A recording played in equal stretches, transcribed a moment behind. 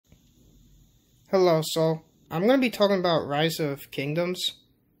Hello, so I'm going to be talking about Rise of Kingdoms.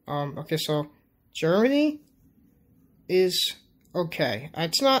 Okay, so Germany is okay.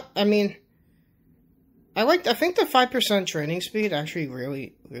 It's not, I think the 5% training speed actually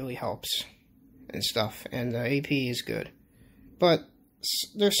really helps and stuff, and the AP is good. But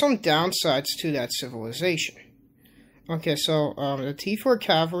there's some downsides to that civilization. Okay, so the T4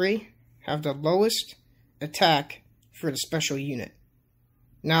 cavalry have the lowest attack for the special unit.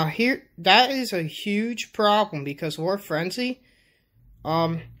 Now here, that is a huge problem because War Frenzy,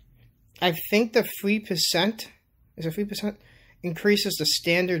 I think the 3%, is it 3%? Increases the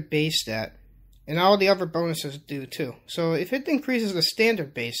standard base stat. And all the other bonuses do too. So if it increases the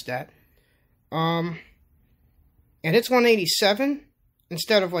standard base stat, and it's 187,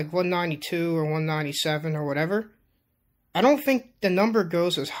 instead of like 192 or 197 or whatever, I don't think the number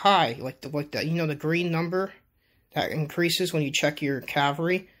goes as high, like the you know, the green number that increases when you check your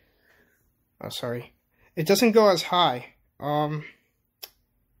cavalry. Oh, sorry. It doesn't go as high. I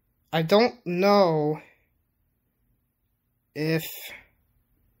don't know if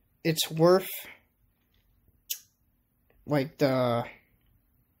it's worth, like, I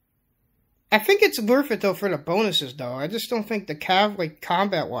think it's worth it, though, for the bonuses, though. I just don't think the like,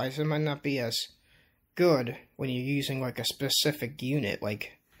 combat-wise, it might not be as good when you're using, like, a specific unit,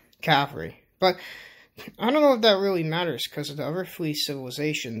 like cavalry. But I don't know if that really matters, because of the Everfleet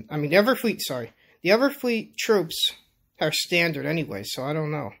civilization. I mean, the Everfleet troops are standard anyway, so I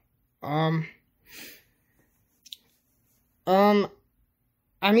don't know. I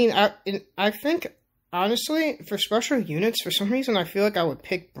think, honestly, for special units, for some reason, I feel like I would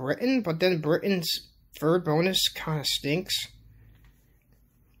pick Britain, but then Britain's third bonus kind of stinks.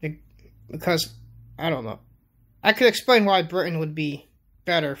 Because, I don't know. I could explain why Britain would be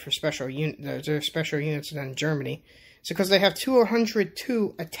better for special units than Germany. It's because they have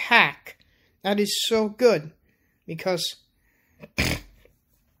 202 attack. That is so good. Because the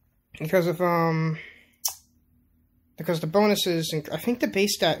bonuses, I think the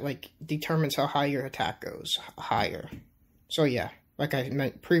base stat, like, determines how high your attack goes. Higher. So yeah, like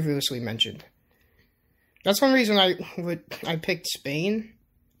I previously mentioned. That's one reason I picked Spain,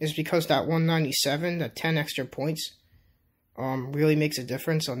 is because that 197, that 10 extra points, really makes a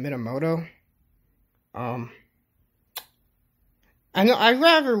difference on Minamoto. I know I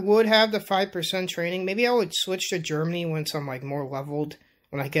rather would have the 5% training. Maybe I would switch to Germany once I'm, like, more leveled,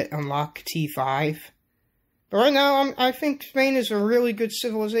 when I get unlock T5. But right now, I think Spain is a really good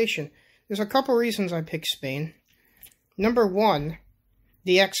civilization. There's a couple reasons I picked Spain. Number one,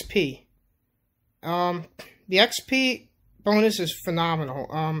 the XP. The XP bonus is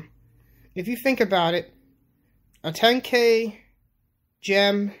phenomenal. If you think about it, a 10k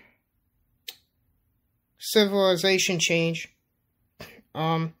gem civilization change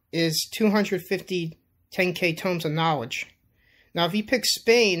is 250 10k tomes of knowledge. Now, if you pick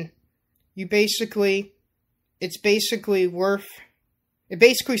Spain, it basically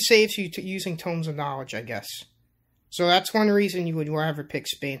saves you to using tomes of knowledge, I guess. So that's one reason you would rather pick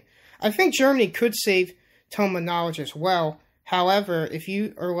Spain. I think Germany could save tome of knowledge as well. However, if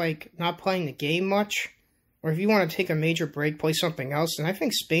you are, like, not playing the game much, or if you want to take a major break, play something else, then I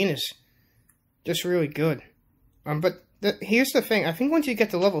think Spain is just really good. But here's the thing. I think once you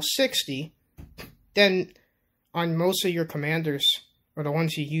get to level 60, then on most of your commanders, or the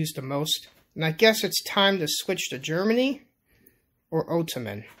ones you use the most, and I guess it's time to switch to Germany or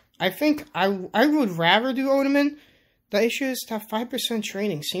Ottoman. I think I would rather do Ottoman. The issue is that 5%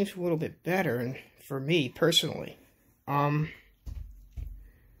 training seems a little bit better, and for me personally.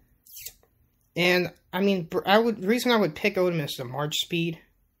 And I mean, the reason I would pick Ottoman is the march speed.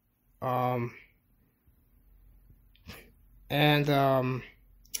 I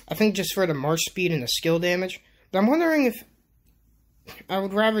think just for the march speed and the skill damage. But I'm wondering if I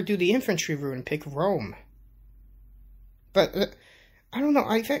would rather do the infantry route and pick Rome. But I don't know.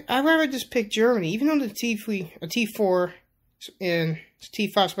 I think I'd rather just pick Germany, even though the T4 and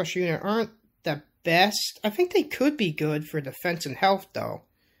T5 special unit aren't the best. I think they could be good for defense and health, though.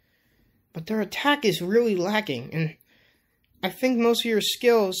 But their attack is really lacking, and I think most of your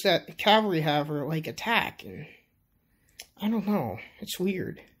skills that cavalry have are like attack, and I don't know. It's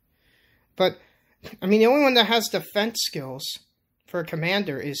weird. But I mean, the only one that has defense skills for a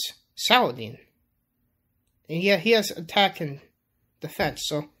commander is Saladin. And yeah, he has attack and defense,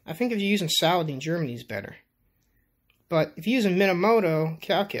 so I think if you're using Saladin, Germany's better. But if you're using Minamoto,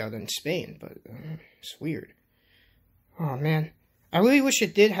 Calcio, then Spain, but it's weird. Oh man, I really wish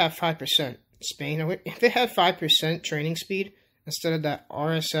it did have 5% Spain. If it had 5% training speed instead of that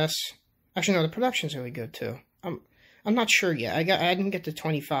RSS. Actually, no, the production's really good too. I'm not sure yet. I didn't get to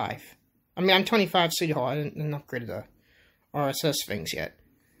 25. I mean, I'm 25 City Hall. I didn't upgrade the RSS things yet.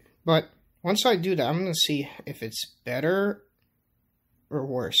 But once I do that, I'm going to see if it's better or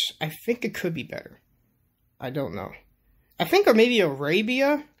worse. I think it could be better. I don't know. I think maybe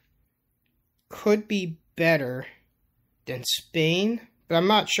Arabia could be better than Spain, but I'm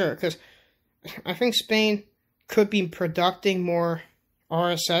not sure, because I think Spain could be producing more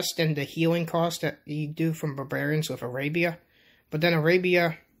RSS than the healing cost that you do from Barbarians with Arabia. But then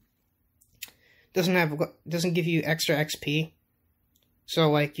Arabia doesn't give you extra XP. So,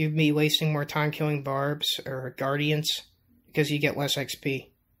 like, you'd be wasting more time killing Barbs or Guardians because you get less XP.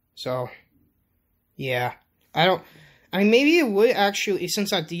 So, yeah. I mean, maybe it would actually,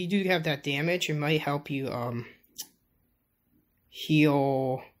 since you do have that damage, it might help you,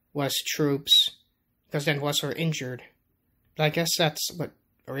 heal less troops, because then less are injured. But I guess that's what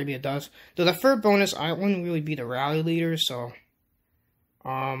Arabia does. Though the third bonus, I wouldn't really be the rally leader, so,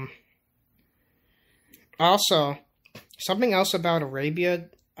 also, something else about Arabia,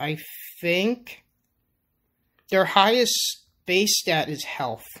 I think their highest base stat is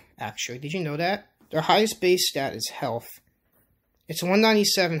health, actually. Did you know that? Their highest base stat is health. It's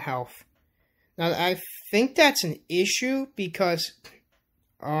 197 health. Now, I think that's an issue because,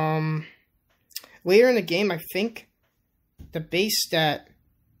 later in the game, I think the base stat,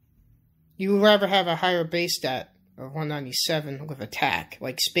 you would rather have a higher base stat of 197 with attack,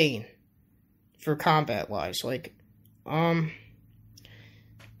 like Spain, for combat-wise. Like, because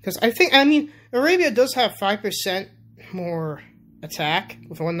I mean, Arabia does have 5% more attack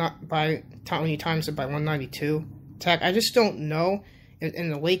with when you times it by 192 attack. I just don't know in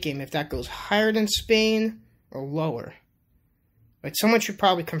the late game if that goes higher than Spain or lower. Like, someone should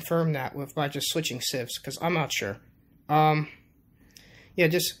probably confirm that by just switching civs, because I'm not sure. Yeah,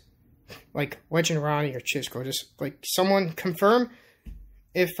 just like Legend Ronnie or Chisco, just like someone confirm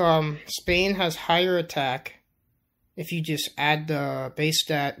if Spain has higher attack if you just add the base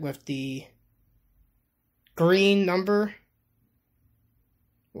stat with the green number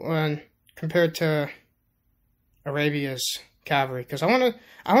when compared to Arabia's cavalry, because I wonder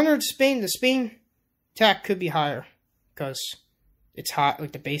if the Spain attack could be higher because it's hot,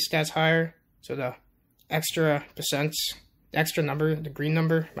 like the base stat's higher, so the extra percents, the extra number, the green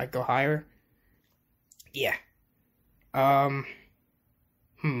number might go higher. Yeah. I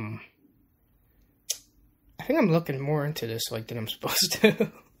think I'm looking more into this like than I'm supposed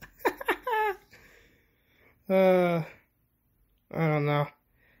to. I don't know.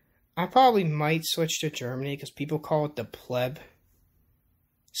 I probably might switch to Germany because people call it the pleb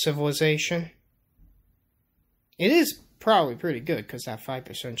civilization. It is probably pretty good because that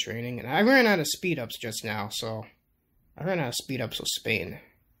 5% training. And I ran out of speed ups just now, so I ran out of speed ups with Spain.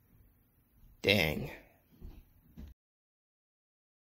 Dang.